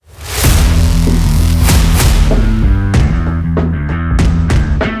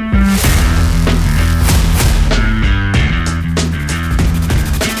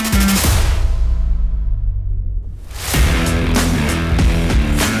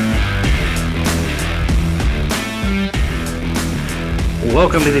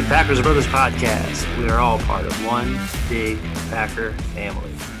Welcome to the Packers Brothers Podcast. We are all part of one big Packer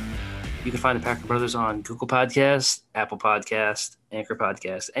family. You can find the Packer Brothers on Google Podcasts, Apple Podcasts, Anchor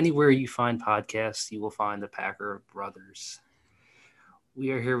Podcasts. Anywhere you find podcasts, you will find the Packer Brothers.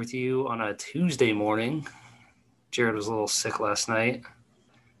 We are here with you on a Tuesday morning. Jared was a little sick last night.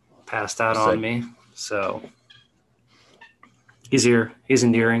 Passed out on me. So he's here. He's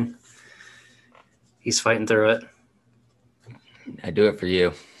enduring. He's fighting through it. I do it for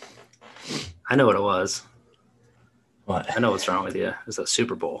you. I know what it was. What? I know what's wrong with you. It was that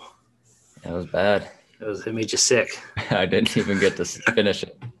Super Bowl. That was bad. It made you sick. I didn't even get to finish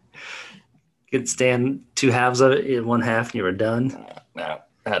it. You could stand two halves of it in one half and you were done. No,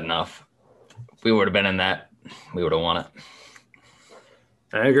 had enough. If we would have been in that, we would have won it.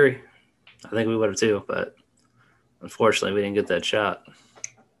 I agree. I think we would have too, but unfortunately we didn't get that shot.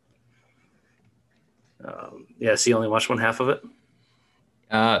 So you only watched one half of it?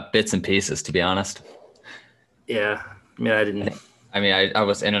 Bits and pieces, to be honest. Yeah. I didn't. I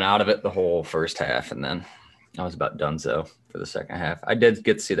was in and out of it the whole first half, and then I was about done so for the second half. I did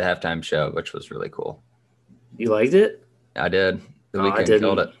get to see the halftime show, which was really cool. You liked it? I did. The Weeknd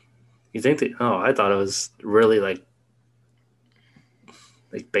killed it. You think that? Oh, I thought it was really like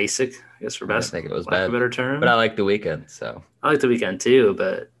basic, I guess, for best. I think it was lack bad. of a better term. But I like The Weeknd, so. I like The Weeknd too,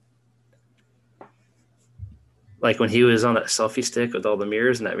 but like when he was on that selfie stick with all the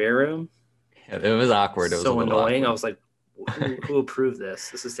mirrors in that mirror room. Yeah, it was awkward. It was so annoying. awkward. I was like, who approved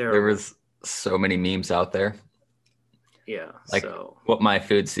this? This is terrible. There was so many memes out there. Yeah. Like what my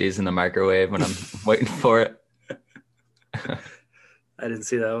food sees in the microwave when I'm waiting for it. I didn't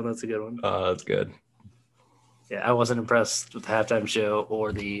see that one. That's a good one. Oh, that's good. Yeah, I wasn't impressed with the halftime show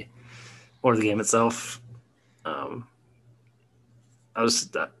or the game itself.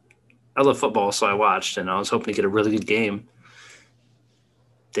 I love football, so I watched, and I was hoping to get a really good game.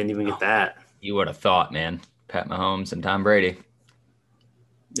 Didn't even get that. You would have thought, man. Pat Mahomes and Tom Brady.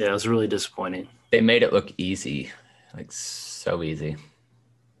 Yeah, it was really disappointing. They made it look easy, like so easy.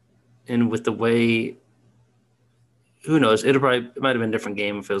 And with the way, who knows? It might have been a different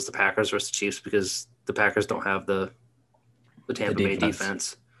game if it was the Packers versus the Chiefs, because the Packers don't have the Tampa Bay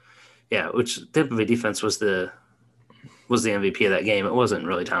defense. Yeah, which Tampa Bay defense was the MVP of that game. It wasn't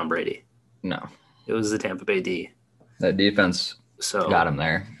really Tom Brady. No. It was the Tampa Bay D. That defense got him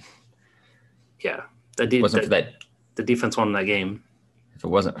there. Yeah. The defense won that game. If it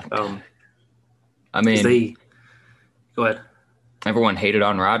wasn't. Go ahead. Everyone hated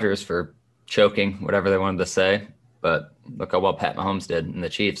on Rodgers for choking, whatever they wanted to say. But look how well Pat Mahomes did in the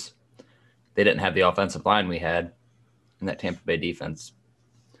Chiefs. They didn't have the offensive line we had in that Tampa Bay defense.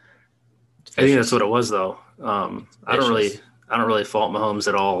 I think that's what it was, though. I don't really fault Mahomes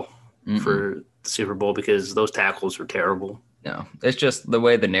at all for the Super Bowl, because those tackles were terrible. No, it's just the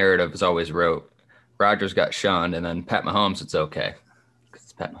way the narrative is always wrote. Rodgers got shunned, and then Pat Mahomes, it's okay. Because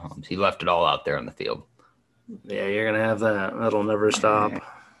it's Pat Mahomes. He left it all out there on the field. Yeah, you're going to have that. That'll never stop.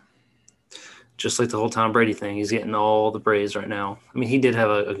 Just like the whole Tom Brady thing. He's getting all the praise right now. I mean, he did have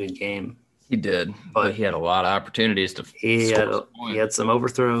a good game. He did, but he had a lot of opportunities to He had some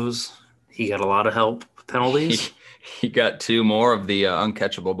overthrows. He got a lot of help with penalties. He got two more of the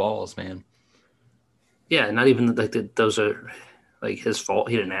uncatchable balls, man. Yeah, not even like those are like his fault.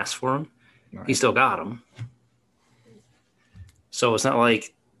 He didn't ask for them. Right. He still got them. So it's not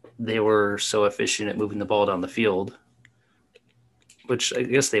like they were so efficient at moving the ball down the field, which I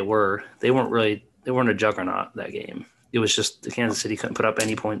guess they were. They weren't a juggernaut that game. It was just the Kansas City couldn't put up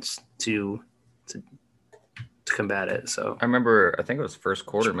any points to combat it. So I remember, I think it was first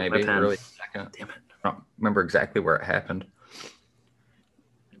quarter, maybe early second. Damn it. I don't remember exactly where it happened.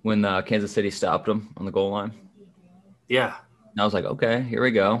 When Kansas City stopped them on the goal line. Yeah. And I was like, okay, here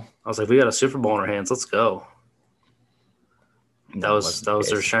we go. I was like, we got a Super Bowl in our hands. Let's go. That was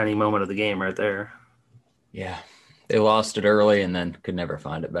their shining moment of the game right there. Yeah. They lost it early and then could never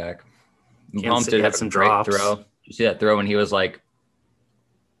find it back. Mahomes did have some drops. Throw. Did you see that throw when he was like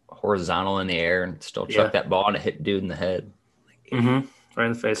horizontal in the air and still chucked that ball and it hit dude in the head? Right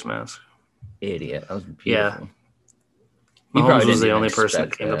in the face mask. Idiot. That was beautiful. Yeah. Mahomes was the only person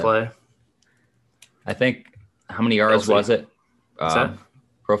that came to play. I think, how many yards was it? That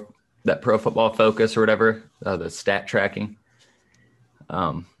Pro Football Focus or whatever, the stat tracking.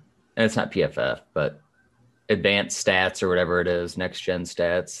 And it's not PFF, but advanced stats or whatever it is, next gen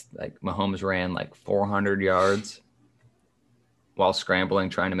stats. Like Mahomes ran like 400 yards while scrambling,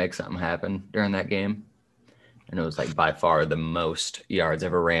 trying to make something happen during that game. And it was like by far the most yards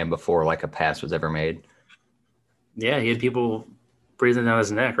ever ran before like a pass was ever made. Yeah, he had people breathing down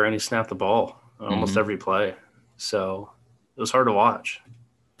his neck, right? And he snapped the ball on almost every play. So it was hard to watch,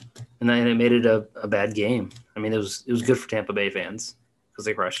 and then it made it a bad game. I mean, it was good for Tampa Bay fans because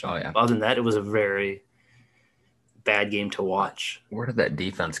they crushed them. Oh, yeah. Other than that, it was a very bad game to watch. Where did that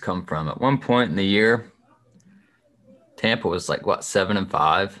defense come from? At one point in the year, Tampa was like,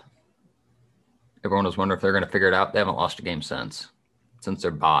 7-5? Everyone was wondering if they're going to figure it out. They haven't lost a game since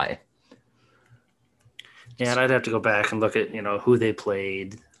their bye. Yeah, and I'd have to go back and look at, who they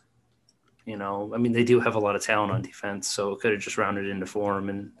played. I mean, they do have a lot of talent on defense, so it could have just rounded into form,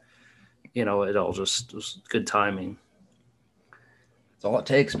 and, it all just was good timing. That's all it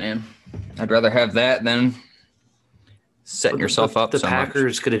takes, man. I'd rather have that than setting yourself up. The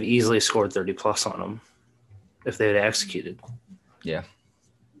Packers could have easily scored 30-plus on them if they had executed. Yeah.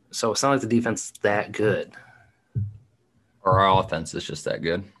 So it's not like the defense is that good. Or our offense is just that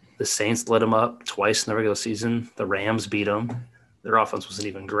good. The Saints lit them up twice in the regular season. The Rams beat them. Their offense wasn't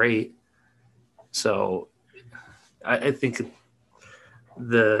even great. So I think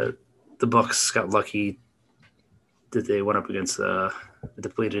the Bucs got lucky that they went up against the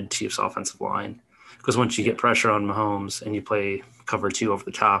depleted Chiefs offensive line. Because once you get pressure on Mahomes and you play cover 2 over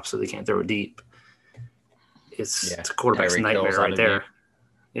the top so they can't throw it deep, it's a quarterback's nightmare right there.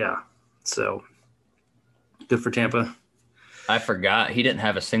 Yeah. So good for Tampa. I forgot he didn't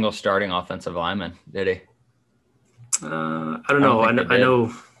have a single starting offensive lineman, did he? I don't know. I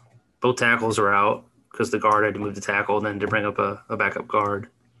know both tackles are out because the guard had to move the tackle and then to bring up a backup guard.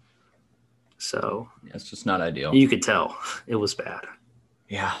 So it's just not ideal. You could tell it was bad.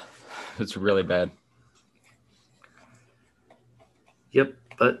 Yeah, it's really bad. Yep,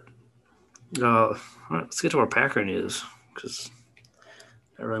 but all right, let's get to our Packer news because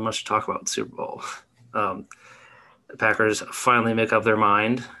not really much to talk about in the Super Bowl. The Packers finally make up their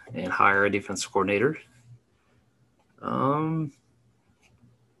mind and hire a defensive coordinator. Not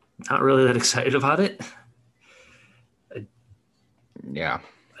really that excited about it. Yeah.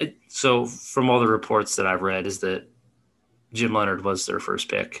 So from all the reports that I've read is that Jim Leonard was their first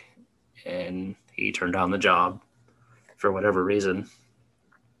pick and he turned down the job for whatever reason.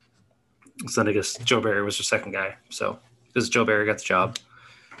 So then I guess Joe Barry was their second guy. So because Joe Barry got the job,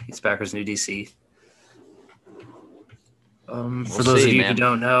 he's Packers' new DC. For those of you who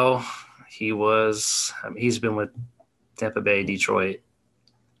don't know, he's been with Tampa Bay, Detroit.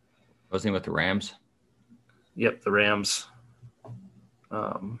 Wasn't he with the Rams? Yep, the Rams.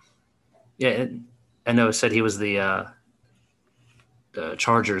 I know it said he was the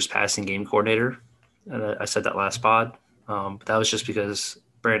Chargers passing game coordinator. And I said that last pod. But that was just because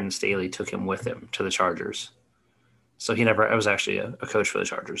Brandon Staley took him with him to the Chargers. So I was actually a coach for the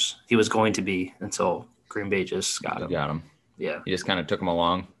Chargers. He was going to be until Green Bay just got him. Got him. Yeah. He just kind of took him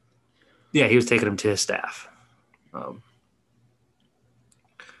along. Yeah, he was taking him to his staff.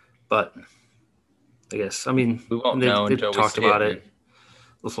 But I guess, I mean, we won't know they've until talked about it.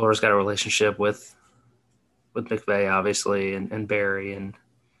 LaFleur's got a relationship with McVay, obviously, and Barry and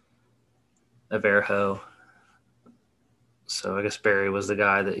Averho. So I guess Barry was the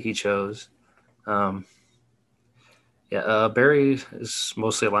guy that he chose. Barry is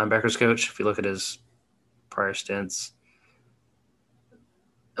mostly a linebackers coach. If you look at his prior stints,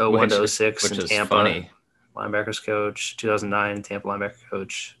 01 to 06 in Tampa, funny. Linebackers coach, 2009 Tampa linebacker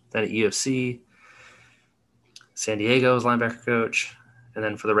coach, then at UFC, San Diego's linebacker coach, and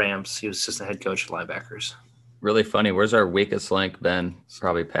then for the Rams, he was assistant head coach of linebackers. Really funny. Where's our weakest link been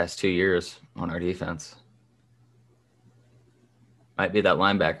probably past 2 years on our defense? Might be that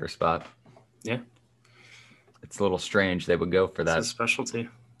linebacker spot. Yeah. It's a little strange they would go for that. It's a specialty.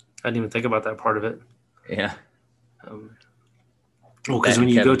 I didn't even think about that part of it. Yeah. Because when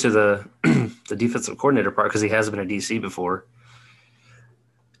you go to the the defensive coordinator part, because he has been a DC before,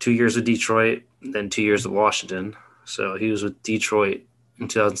 2 years with Detroit, then 2 years with Washington. So he was with Detroit in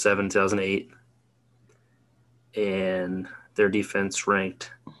 2007, 2008. And their defense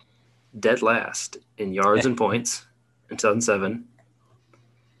ranked dead last in yards and points in 2007.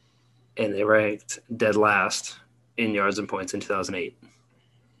 And they ranked dead last in yards and points in 2008.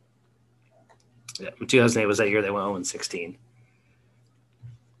 Yeah, 2008 was that year they went 0-16.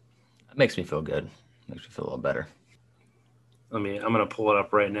 That makes me feel good. Makes me feel a little better. I mean, I'm going to pull it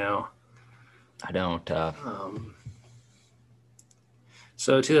up right now. I don't.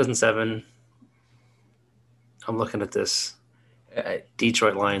 So 2007, I'm looking at this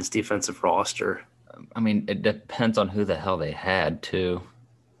Detroit Lions defensive roster. I mean, it depends on who the hell they had, too.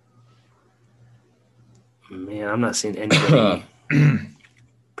 Man, I'm not seeing anybody.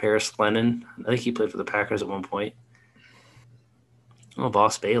 Paris Lennon. I think he played for the Packers at one point. Oh,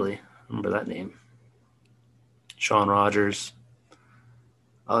 Boss Bailey. Remember that name. Sean Rogers.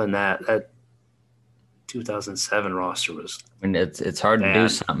 Other than that 2007 roster was. I mean, it's hard to do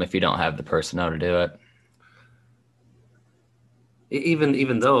something if you don't have the personnel to do it.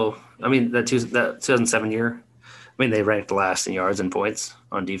 Even though, I mean, that 2007 year, I mean, they ranked last in yards and points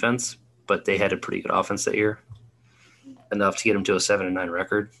on defense, but they had a pretty good offense that year, enough to get them to a 7-9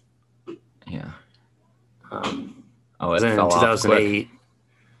 record. Yeah. It then fell in 2008.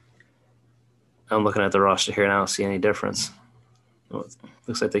 I'm looking at the roster here and I don't see any difference.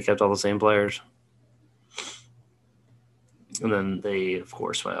 Looks like they kept all the same players. And then they, of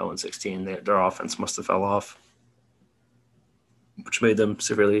course, went 0-16. Their offense must have fell off, which made them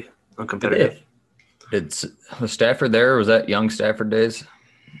severely uncompetitive. Was Stafford there? Or was that young Stafford days?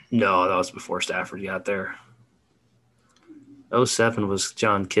 No, that was before Stafford got there. 2007 was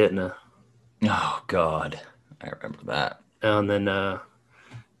John Kitna. Oh, God. I remember that. And then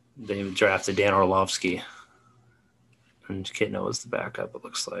they drafted Dan Orlovsky. And Kitna was the backup, it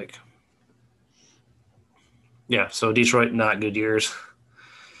looks like. Yeah, so Detroit, not good years.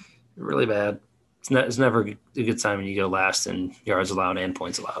 Really bad. It's never a good time when you go last in yards allowed and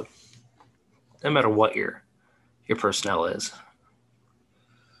points allowed. No matter what your personnel is.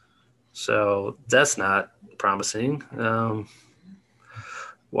 So that's not promising.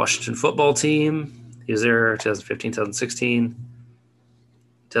 Washington football team, he was there 2015, 2016.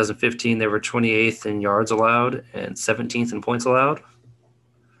 2015, they were 28th in yards allowed and 17th in points allowed.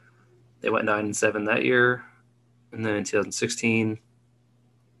 They went 9-7 that year. And then in 2016,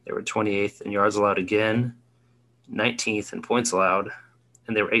 they were 28th in yards allowed again, 19th in points allowed,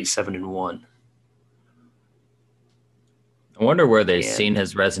 and they were 8-7-1. I wonder where they've seen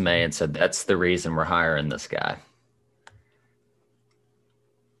his resume and said, that's the reason we're hiring this guy.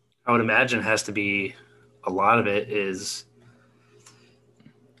 I would imagine it has to be a lot of it is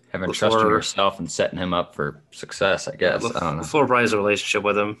having trust in yourself and setting him up for success, I guess. I don't know. LaFleur probably has a relationship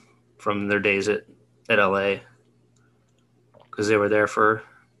with him from their days at LA because they were there for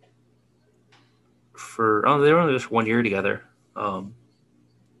they were only just 1 year together. But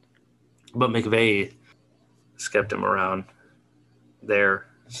McVay kept him around there.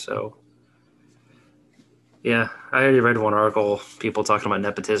 So, yeah, I already read one article, people talking about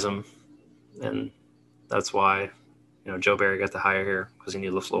nepotism, and that's why, Joe Barry got the hire here because he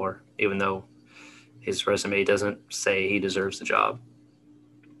knew LaFleur, even though his resume doesn't say he deserves the job.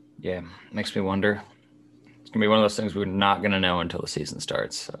 Yeah, makes me wonder. It's going to be one of those things we're not going to know until the season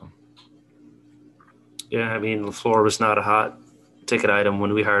starts. So, yeah, I mean, LaFleur was not a hot ticket item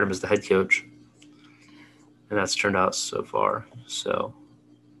when we hired him as the head coach, and that's turned out so far. So,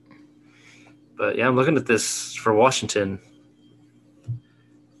 but yeah, I'm looking at this for Washington.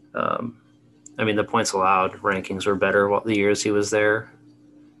 I mean, the points allowed rankings were better the years he was there.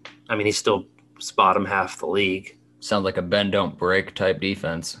 I mean, he still was bottom half the league. Sounds like a bend don't break type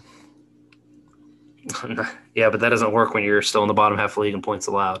defense. Yeah, but that doesn't work when you're still in the bottom half of the league in points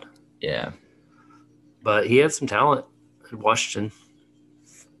allowed. Yeah. But he had some talent at Washington.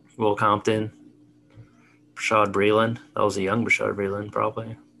 Will Compton, Rashad Breeland. That was a young Rashad Breeland,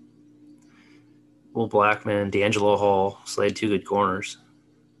 probably. Will Blackman, D'Angelo Hall, so they had two good corners.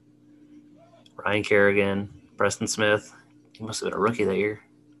 Ryan Kerrigan, Preston Smith. He must have been a rookie that year.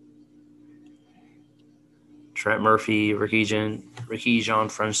 Trent Murphy, Ricky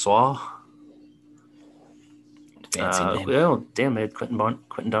Jean-Francois. Fancy name. Oh, damn, they had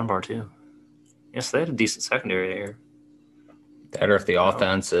Quentin Dunbar, too. Yes, they had a decent secondary that year. That or if the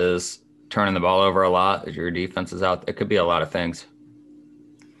offense is turning the ball over a lot, if your defense is out, it could be a lot of things.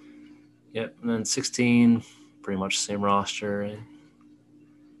 Yep, and then 16, pretty much the same roster.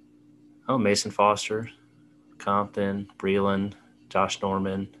 Oh, Mason Foster, Compton, Breeland, Josh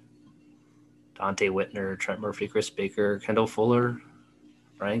Norman, Dante Whitner, Trent Murphy, Chris Baker, Kendall Fuller,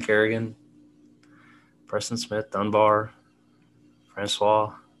 Ryan Kerrigan, Preston Smith, Dunbar,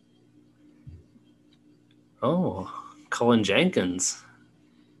 Francois. Oh, Cullen Jenkins.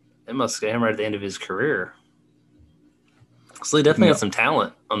 They must get him right at the end of his career. So they definitely had some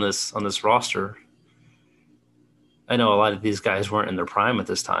talent on this roster. I know a lot of these guys weren't in their prime at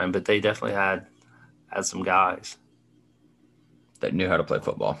this time, but they definitely had some guys that knew how to play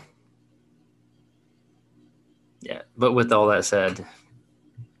football. Yeah, but with all that said,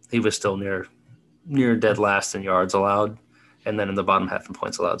 he was still near dead last in yards allowed, and then in the bottom half in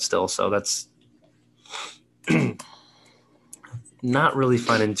points allowed still. So that's not really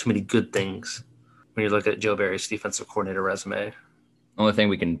finding too many good things when you look at Joe Barry's defensive coordinator resume. The only thing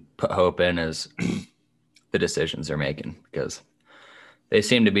we can put hope in is the decisions they're making, because they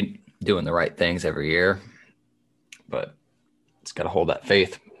seem to be doing the right things every year, but it's got to hold that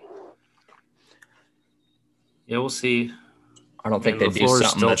faith. Yeah, we'll see. I don't think And they do LaFleur's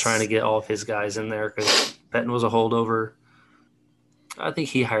something still trying to get all of his guys in there because Benton was a holdover. I think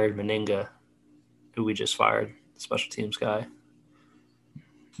he hired Meninga, who we just fired, special teams guy.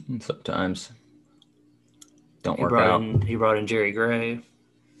 Sometimes don't work out. He brought in Jerry Gray.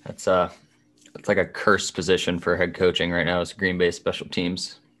 That's like a cursed position for head coaching right now. Is Green Bay special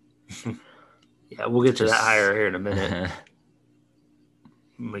teams. Yeah, we'll get to that hire here in a minute.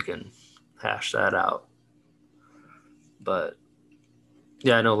 We can hash that out. But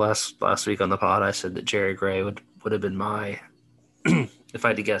yeah, I know last week on the pod I said that Jerry Gray would have been my if I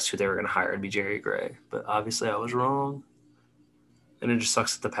had to guess who they were going to hire, it'd be Jerry Gray. But obviously I was wrong. And it just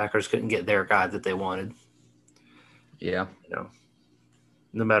sucks that the Packers couldn't get their guy that they wanted. Yeah.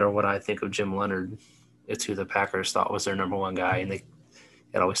 No matter what I think of Jim Leonard, it's who the Packers thought was their number one guy. And it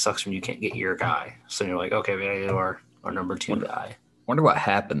always sucks when you can't get your guy. So you're like, okay, we got to get our number two guy. Wonder what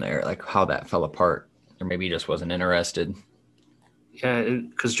happened there, like how that fell apart. Or maybe he just wasn't interested. Yeah,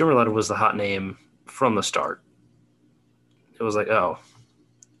 because Jim Leonard was the hot name from the start. It was like, oh,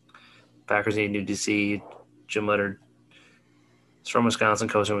 Packers need a new DC. Jim Leonard is from Wisconsin,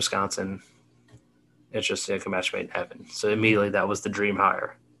 coach in Wisconsin. It's just like a match made in heaven. So immediately that was the dream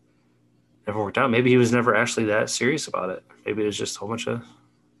hire. Never worked out. Maybe he was never actually that serious about it. Maybe it was just a whole bunch of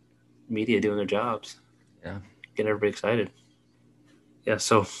media doing their jobs. Yeah. Getting everybody excited. Yeah,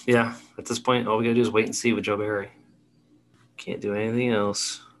 so, yeah, at this point, all we got to do is wait and see with Joe Barry. Can't do anything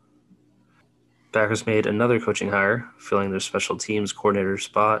else. Packers made another coaching hire, filling their special teams coordinator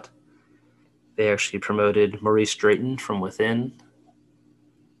spot. They actually promoted Maurice Drayton from within.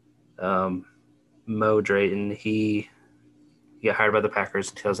 Mo Drayton, he got hired by the Packers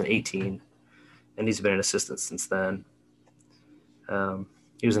in 2018, and he's been an assistant since then.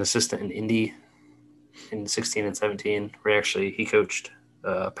 He was an assistant in Indy in 16 and 17, where he coached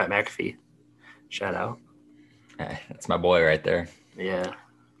Pat McAfee. Shout out. Hey, that's my boy right there. Yeah,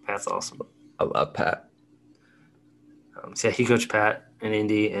 Pat's awesome. I love Pat. So yeah, he coached Pat in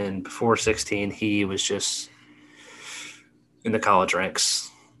Indy, and before 16, he was just in the college ranks.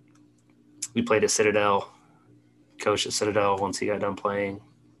 We played at Citadel, coached at Citadel once he got done playing.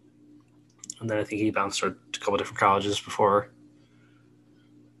 And then I think he bounced to a couple different colleges before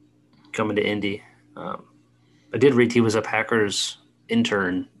coming to Indy. I did read he was a Packers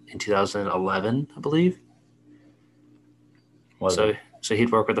intern in 2011, I believe. So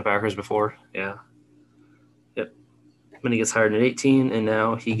he'd worked with the Packers before. Yeah. Yep. Then he gets hired in 18, and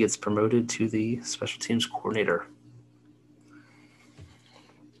now he gets promoted to the special teams coordinator.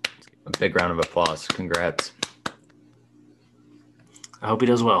 A big round of applause. Congrats. I hope he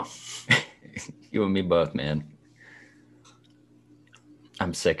does well. You and me both, man.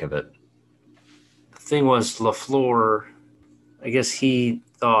 I'm sick of it. The thing was, LaFleur, I guess he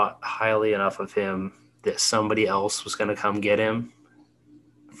thought highly enough of him that somebody else was going to come get him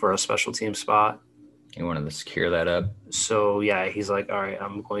for a special team spot. He wanted to secure that up. So, yeah, he's like, all right,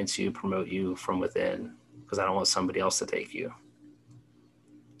 I'm going to promote you from within because I don't want somebody else to take you.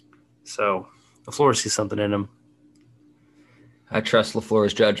 So, LaFleur sees something in him. I trust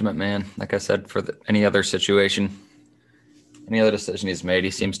LaFleur's judgment, man. Like I said, for any other situation, any other decision he's made,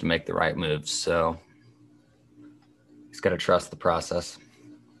 he seems to make the right moves. So he's got to trust the process.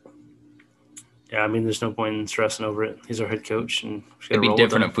 Yeah, I mean, there's no point in stressing over it. He's our head coach. And it'd be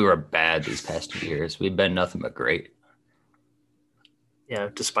different if we were bad these past 2 years. We've been nothing but great. Yeah,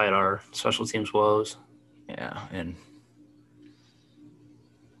 despite our special teams woes. Yeah, and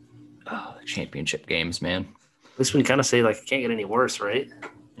the championship games, man. At least we can kind of say, like, it can't get any worse, right?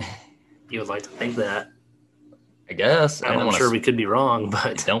 You would like to think that. I guess. I'm sure we could be wrong,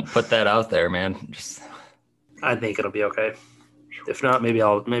 but don't put that out there, man. I think it'll be okay. If not, maybe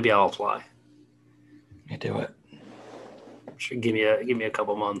I'll apply. You do it. Sure, give me a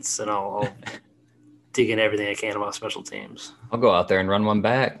couple months, and I'll dig in everything I can about special teams. I'll go out there and run one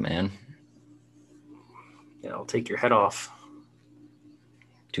back, man. Yeah, I'll take your head off.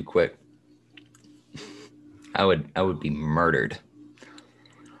 Too quick. I would be murdered.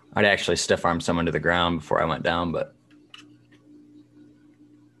 I'd actually stiff arm someone to the ground before I went down, but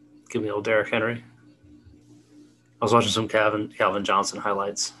give me old Derrick Henry. I was watching some Calvin Johnson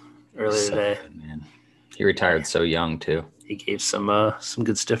highlights earlier today. Good, man. He retired so young too. He gave some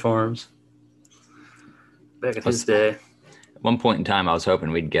good stiff arms back in his day. At one point in time, I was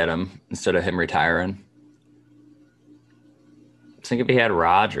hoping we'd get him instead of him retiring. I think if he had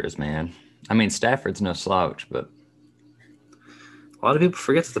Rodgers, man. I mean, Stafford's no slouch, but a lot of people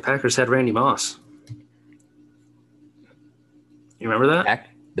forget that the Packers had Randy Moss. You remember that?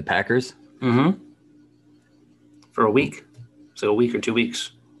 The Packers? Mm-hmm. For a week. So a week or 2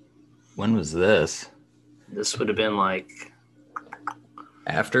 weeks. When was this? This would have been like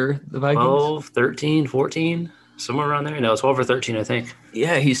after the Vikings? 12, 13, 14, somewhere around there. No, 12 or 13, I think.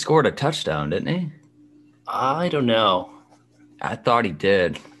 Yeah, he scored a touchdown, didn't he? I don't know. I thought he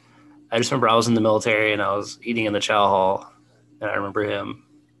did. I just remember I was in the military and I was eating in the chow hall, and I remember him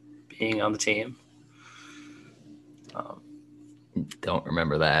being on the team. Don't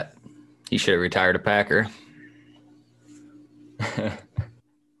remember that. He should have retired a Packer. I'm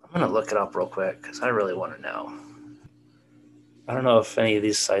going to look it up real quick because I really want to know. I don't know if any of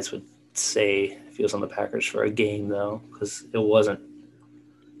these sites would say if he was on the Packers for a game, though, because it wasn't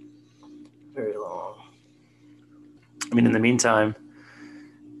very long. I mean, in the meantime,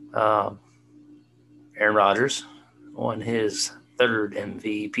 Aaron Rodgers won his third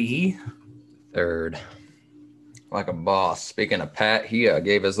MVP. Third. Like a boss. Speaking of Pat, he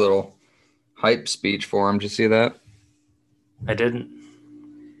gave his little hype speech for him. Did you see that? I didn't.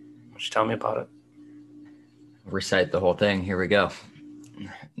 Why don't you tell me about it? Recite the whole thing. Here we go.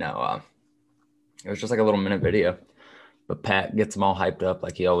 No, it was just like a little minute video. But Pat gets them all hyped up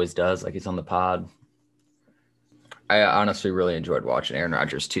like he always does, like he's on the pod. I honestly really enjoyed watching Aaron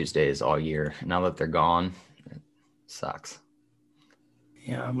Rodgers Tuesdays all year. Now that they're gone, it sucks.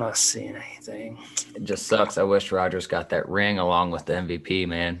 Yeah, I'm not seeing anything. It just sucks. I wish Rodgers got that ring along with the MVP,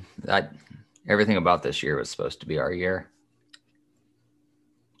 man. Everything about this year was supposed to be our year.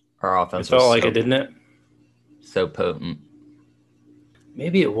 Our offense It felt like it, didn't it? So potent.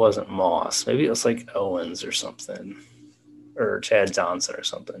 Maybe it wasn't Moss. Maybe it was like Owens or something. Or Chad Johnson or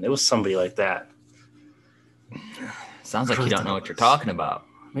something. It was somebody like that. Sounds like you don't know what you're talking about.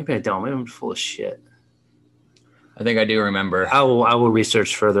 Maybe I don't. Maybe I'm full of shit. I think I do remember. I will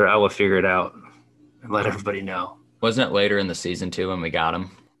research further. I will figure it out and let everybody know. Wasn't it later in the season, too, when we got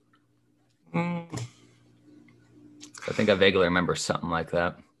him? I think I vaguely remember something like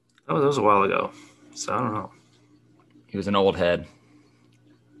that. That was a while ago, so I don't know. He was an old head.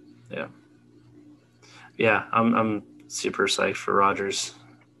 Yeah. Yeah, I'm super psyched for Rodgers.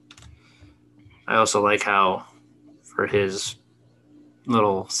 I also like how, for his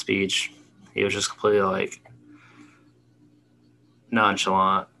little speech, he was just completely like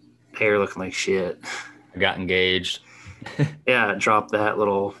nonchalant, hair looking like shit. I got engaged. Yeah, drop that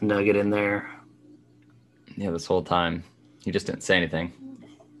little nugget in there. Yeah, this whole time he just didn't say anything.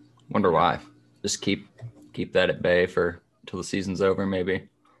 Wonder why. Just keep that at bay for until the season's over, maybe.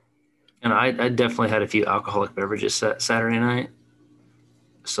 And I definitely had a few alcoholic beverages Saturday night,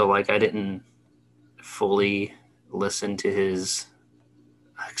 so like I didn't fully listen to his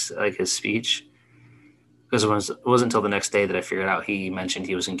speech because it wasn't until the next day that I figured out he mentioned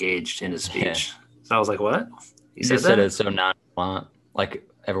he was engaged in his speech. Yeah. So I was like, "What?" He said it so nonchalant, like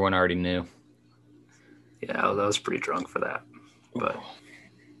everyone already knew. Yeah, I was pretty drunk for that, but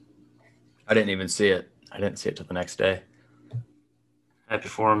I didn't even see it. I didn't see it till the next day. Happy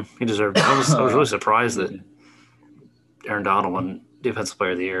for him. He deserved it. I was really surprised that Aaron Donald won Defensive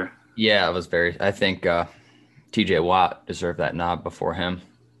Player of the Year. Yeah, I think TJ Watt deserved that nod before him.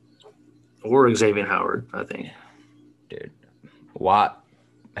 Or Xavier Howard, I think. Dude, Watt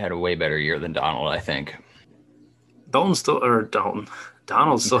had a way better year than Donald, I think. Donald still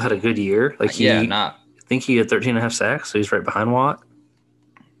had a good year. I think he had 13.5 sacks, so he's right behind Watt.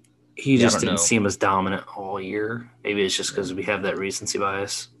 He just didn't seem as dominant all year. Maybe it's just because we have that recency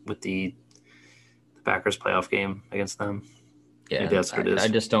bias with the Packers playoff game against them. Yeah, maybe that's what it is. I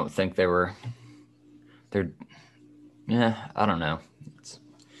just don't think they're. Yeah, I don't know.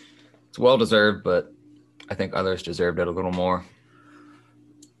 It's well deserved, but I think others deserved it a little more.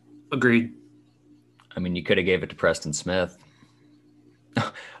 Agreed. I mean, you could have gave it to Preston Smith.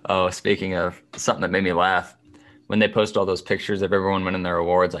 Oh, speaking of something that made me laugh. When they post all those pictures of everyone winning their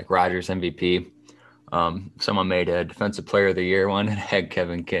awards, like Rodgers MVP, someone made a Defensive Player of the Year one and had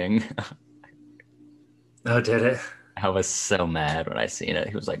Kevin King. Oh, did it? I was so mad when I seen it.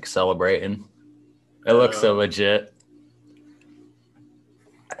 He was like celebrating. It looked so legit.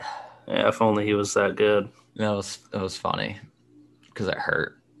 Yeah, if only he was that good. That was funny because it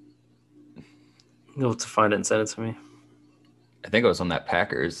hurt. You'll have to find it and send it to me. I think it was on that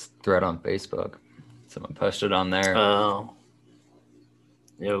Packers thread on Facebook. Someone posted on there. Oh.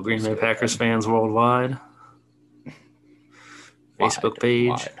 Green Bay Packers fans worldwide. Facebook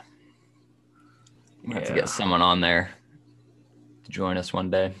page. We'll have to get someone on there to join us one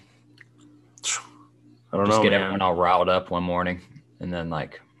day. I don't know. Just get everyone all riled up one morning and then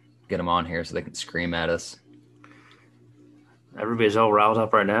get them on here so they can scream at us. Everybody's all riled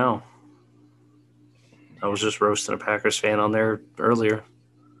up right now. I was just roasting a Packers fan on there earlier.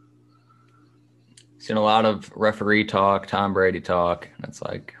 Seen a lot of referee talk, Tom Brady talk, and it's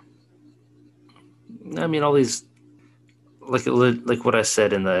like, I mean, all these like what I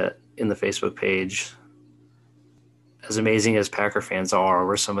said in the Facebook page. As amazing as Packer fans are,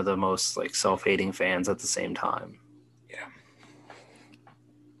 we're some of the most like self-hating fans at the same time. Yeah.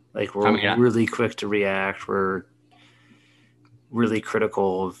 Like we're really quick to react. We're really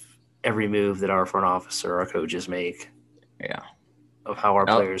critical of every move that our front office or our coaches make. Yeah. Of how our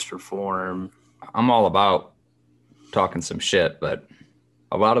players perform. I'm all about talking some shit, but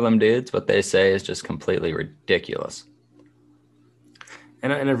a lot of them dudes, what they say is just completely ridiculous.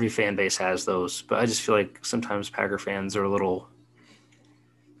 And every fan base has those, but I just feel like sometimes Packer fans are a little.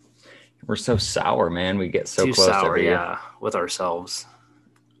 We're so sour, man. We get so too close sour, every year. with ourselves.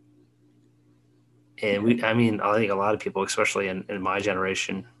 And I think a lot of people, especially in my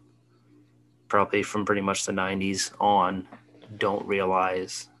generation, probably from pretty much the 90s on, don't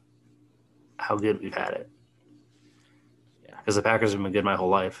realize how good we've had it. Yeah. Because the Packers have been good my whole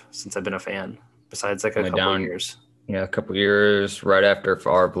life since I've been a fan, besides like a couple of years. Yeah, a couple of years right after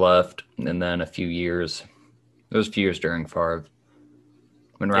Favre left, and then a few years. There was a few years during Favre.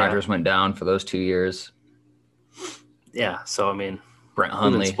 When Rodgers went down for those 2 years. Yeah, so I mean, Brent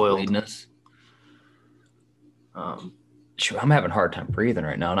Hundley leading us. Shoot, I'm having a hard time breathing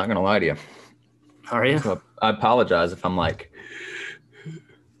right now. Not gonna lie to you. Are you? So I apologize if I'm like.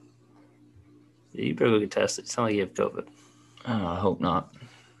 Yeah, you better go get tested. It's not like you have COVID. Oh, I hope not.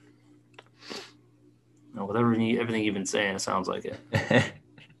 No, with everything you've been saying, it sounds like it.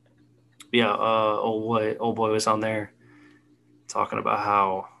 Yeah, old boy was on there talking about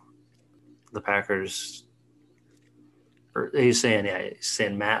how the Packers. He's saying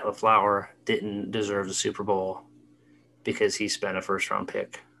Matt LaFleur didn't deserve the Super Bowl because he spent a first-round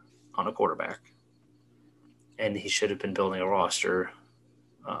pick on a quarterback, and he should have been building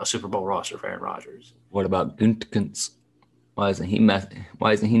a Super Bowl roster for Aaron Rodgers. What about Guntgens? Why isn't he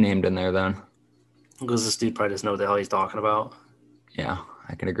named in there then? Because this dude probably doesn't know what the hell he's talking about. Yeah,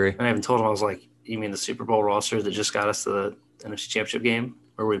 I can agree. And I even told him, I was like, "You mean the Super Bowl roster that just got us to the NFC Championship game,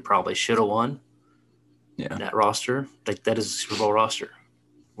 where we probably should have won?" Yeah, that roster, like that is a Super Bowl roster.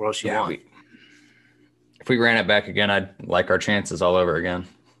 What else you want? If we ran it back again, I'd like our chances all over again.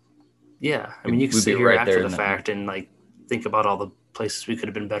 Yeah, I mean, you can sit here after the fact and like think about all the places we could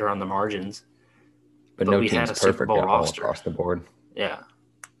have been better on the margins, but no team's perfect Super Bowl roster across the board. Yeah,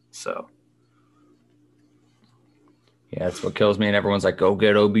 so yeah, that's what kills me. And everyone's like, "Go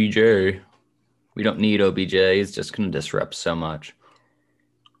get OBJ." We don't need OBJ. He's just going to disrupt so much.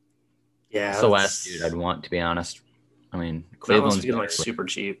 Yeah, it's the last dude I'd want, to be honest. I mean, Cleveland's getting like super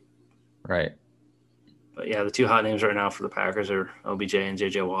cheap, right? But yeah, the two hot names right now for the Packers are OBJ and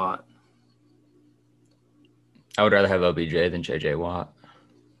JJ Watt. I would rather have OBJ than JJ Watt.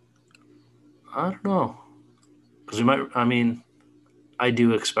 I don't know, because we might. I mean, I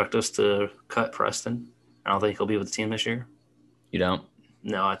do expect us to cut Preston. I don't think he'll be with the team this year. You don't?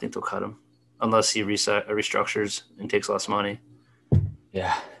 No, I think they'll cut him unless he restructures and takes less money.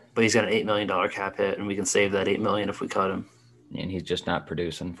 Yeah. But he's got an $8 million cap hit, and we can save that $8 million if we cut him. And he's just not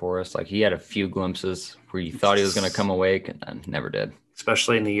producing for us. Like, he had a few glimpses where you thought he was going to come awake and never did.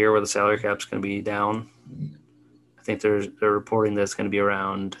 Especially in the year where the salary cap's going to be down. I think they're reporting that it's going to be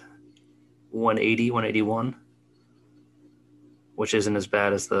around 180, 181, which isn't as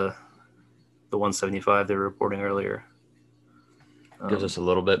bad as the 175 they were reporting earlier. Gives us a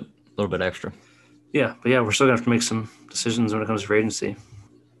little bit extra. Yeah, but yeah, we're still going to have to make some decisions when it comes to free agency.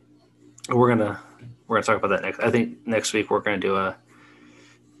 We're gonna talk about that next. I think next week we're gonna do an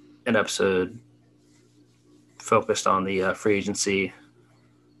episode focused on the free agency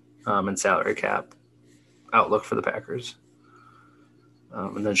and salary cap outlook for the Packers,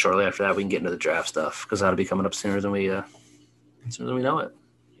 and then shortly after that we can get into the draft stuff because that'll be coming up sooner than we know it.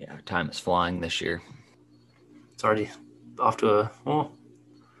 Yeah, time is flying this year. It's already off to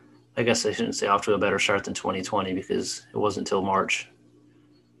I guess I shouldn't say off to a better start than 2020 because it wasn't until March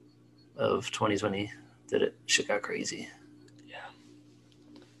of 2020 that shit got crazy. Yeah.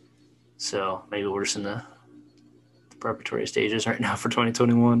 So maybe we're just in the preparatory stages right now for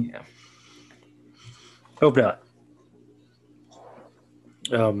 2021. Yeah. Hope not.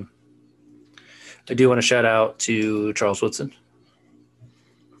 I do want to shout out to Charles Woodson,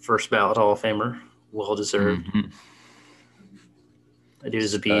 first ballot Hall of Famer, well deserved. Mm-hmm. That dude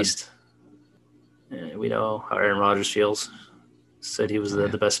is a beast. We know how Aaron Rodgers feels. Said he was the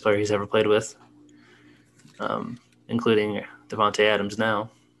best player he's ever played with, including Devontae Adams now.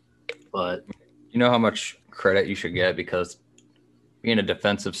 But you know how much credit you should get because being a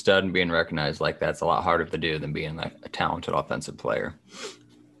defensive stud and being recognized like that's a lot harder to do than being like a talented offensive player.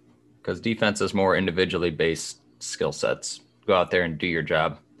 Because defense is more individually based skill sets. Go out there and do your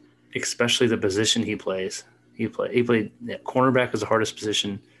job. Especially the position he plays. He played cornerback is the hardest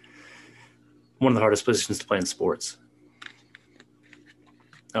position, one of the hardest positions to play in sports.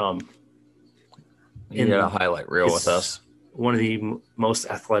 You got a highlight reel with us. One of the most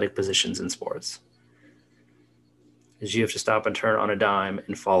athletic positions in sports is you have to stop and turn on a dime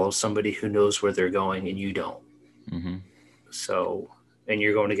and follow somebody who knows where they're going and you don't. Mm-hmm. So, and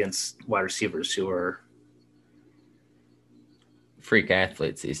you're going against wide receivers who are freak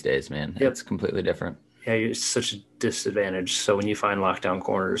athletes these days, man. Yep. It's completely different. Yeah, it's such a disadvantage. So when you find lockdown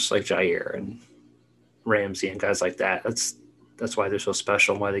corners like Jair and Ramsey and guys like that, that's why they're so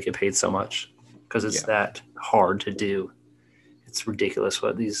special and why they get paid so much, because it's that hard to do. It's ridiculous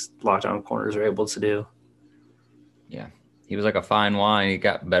what these lockdown corners are able to do. Yeah. He was like a fine wine. He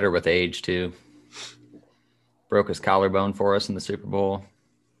got better with age, too. Broke his collarbone for us in the Super Bowl.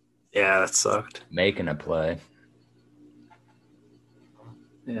 Yeah, that sucked. Making a play.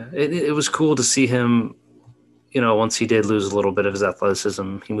 Yeah, it was cool to see him, once he did lose a little bit of his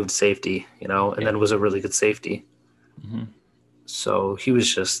athleticism, he moved to safety, and then was a really good safety. Mm-hmm. So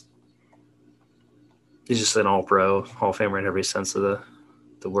he's just an all-pro, Hall of Famer in every sense of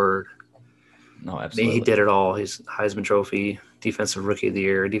the word. No, absolutely. I mean, he did it all. He's Heisman Trophy, Defensive Rookie of the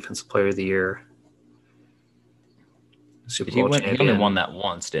Year, Defensive Player of the Year, Super Bowl champion. He only won that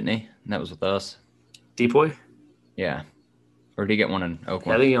once, didn't he? And that was with us. Depoy? Yeah. Or did he get one in Oakland?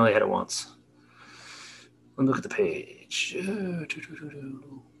 Yeah, I think he only had it once. Let me look at the page. I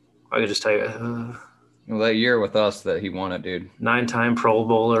could just tell you. Well, that year with us that he won it, dude. 9-time Pro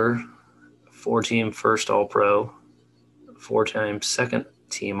Bowler, 4-team first All-Pro, 4-time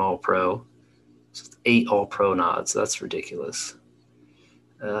second-team All-Pro, 8 All-Pro nods. That's ridiculous.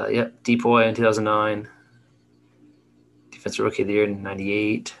 Depoy in 2009. Defensive Rookie of the Year in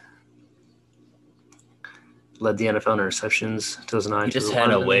 98. Led the NFL in interceptions, 2009. He just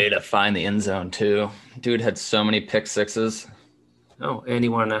had a way to find the end zone, too. Dude had so many pick sixes. Oh, and he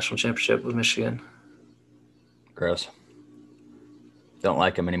won a national championship with Michigan. Gross. Don't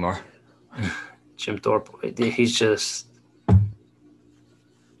like him anymore. Jim Thorpe, he's just...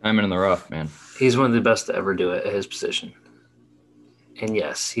 Diamond in the rough, man. He's one of the best to ever do it at his position. And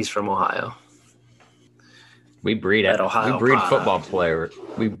yes, he's from Ohio. We breed it. Ohio we breed football players.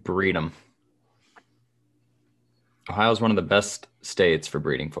 We breed them. Ohio is one of the best states for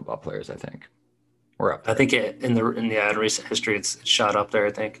breeding football players, I think. We're up there. I think in recent history, it's shot up there,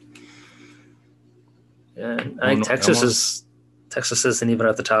 I think. Yeah, I think Texas isn't even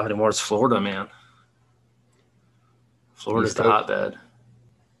at the top anymore. It's Florida, man. Florida's the hotbed.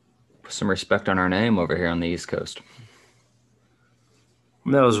 Put some respect on our name over here on the East Coast.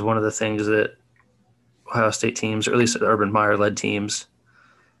 That was one of the things that Ohio State teams, or at least Urban Meyer-led teams,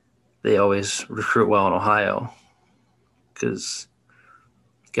 they always recruit well in Ohio. Because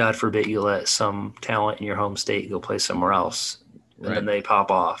God forbid you let some talent in your home state go play somewhere else, and then they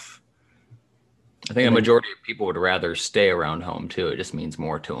pop off. I think a majority of people would rather stay around home, too. It just means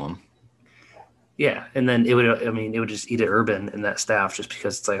more to them. Yeah, and then it would just eat at Urban and that staff just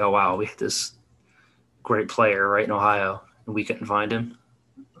because it's like, oh, wow, we had this great player right in Ohio, and we couldn't find him.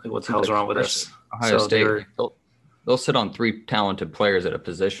 Like, what the hell's wrong with us? Ohio State, they'll sit on 3 talented players at a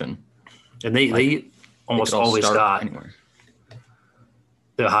position. And they almost always got anywhere.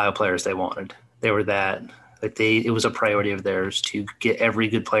 The Ohio players they wanted. They were that. It was a priority of theirs to get every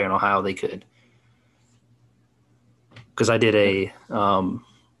good player in Ohio they could. Because I took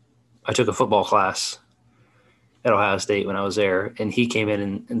a football class at Ohio State when I was there, and he came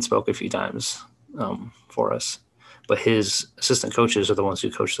in and spoke a few times for us. But his assistant coaches are the ones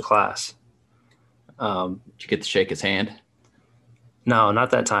who coach the class. Did you get to shake his hand? No, not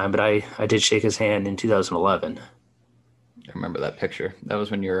that time, but I did shake his hand in 2011. I remember that picture. That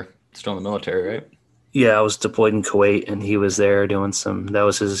was when you were still in the military, right? Yeah, I was deployed in Kuwait, and he was there doing that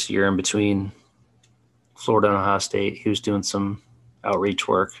was his year in between Florida and Ohio State. He was doing some outreach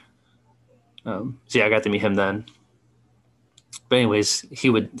work. I got to meet him then. But anyways,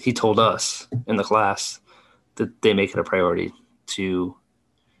 he told us in the class that they make it a priority to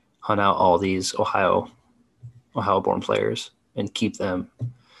hunt out all these Ohio-born players and keep them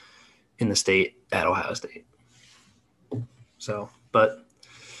in the state at Ohio State. So, but I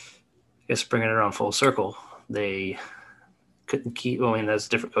guess bringing it around full circle, they couldn't keep. Well, I mean, that's a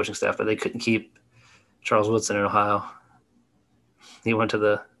different coaching staff, but they couldn't keep Charles Woodson in Ohio. He went to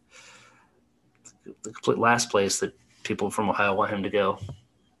the complete last place that people from Ohio want him to go.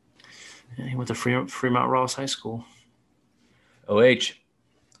 And he went to Fremont Ross High School. OH.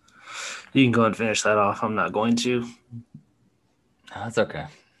 You can go and finish that off. I'm not going to. No, that's okay.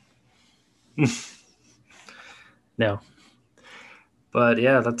 No. But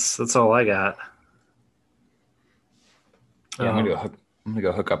yeah, that's all I got. Yeah, I'm gonna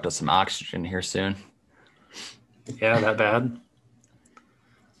go hook up to some oxygen here soon. Yeah, that bad?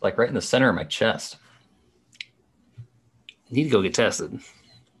 Like right in the center of my chest. You need to go get tested.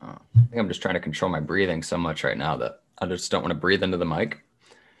 I think I'm just trying to control my breathing so much right now that I just don't want to breathe into the mic.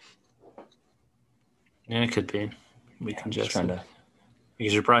 Yeah, it could be. We I'm just trying to.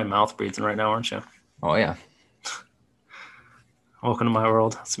 Because you're probably mouth breathing right now, aren't you? Oh yeah. Welcome to my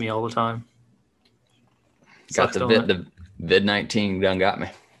world. That's me all the time. Got the vid-19 done got me.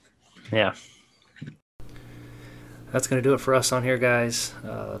 Yeah. That's going to do it for us on here, guys.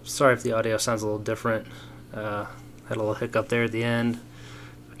 Sorry if the audio sounds a little different. Had a little hiccup there at the end.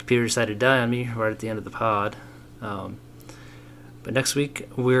 My computer decided to die on me right at the end of the pod. But next week,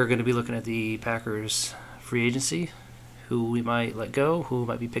 we're going to be looking at the Packers free agency, who we might let go, who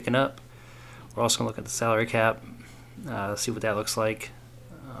might be picking up. We're also going to look at the salary cap, see what that looks like.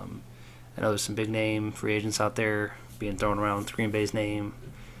 I know there's some big name free agents out there being thrown around. Green Bay's name,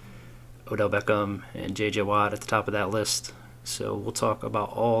 Odell Beckham, and J.J. Watt at the top of that list. So we'll talk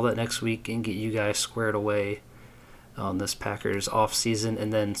about all that next week and get you guys squared away on this Packers offseason.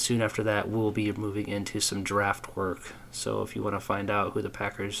 And then soon after that, we'll be moving into some draft work. So if you want to find out who the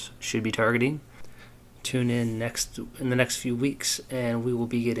Packers should be targeting, tune in the next few weeks, and we will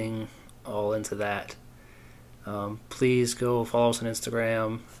be getting all into that. Please go follow us on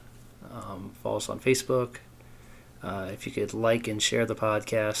Instagram, follow us on Facebook. If you could like and share the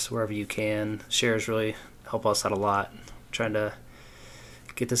podcast wherever you can. Shares really help us out a lot. I'm trying to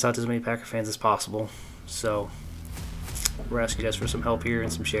get this out to as many Packer fans as possible. So we're asking you guys for some help here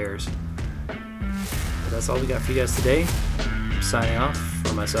and some shares. But that's all we got for you guys today. I'm signing off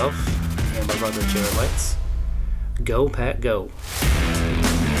for myself and my brother Jared Lights. Go Pack Go.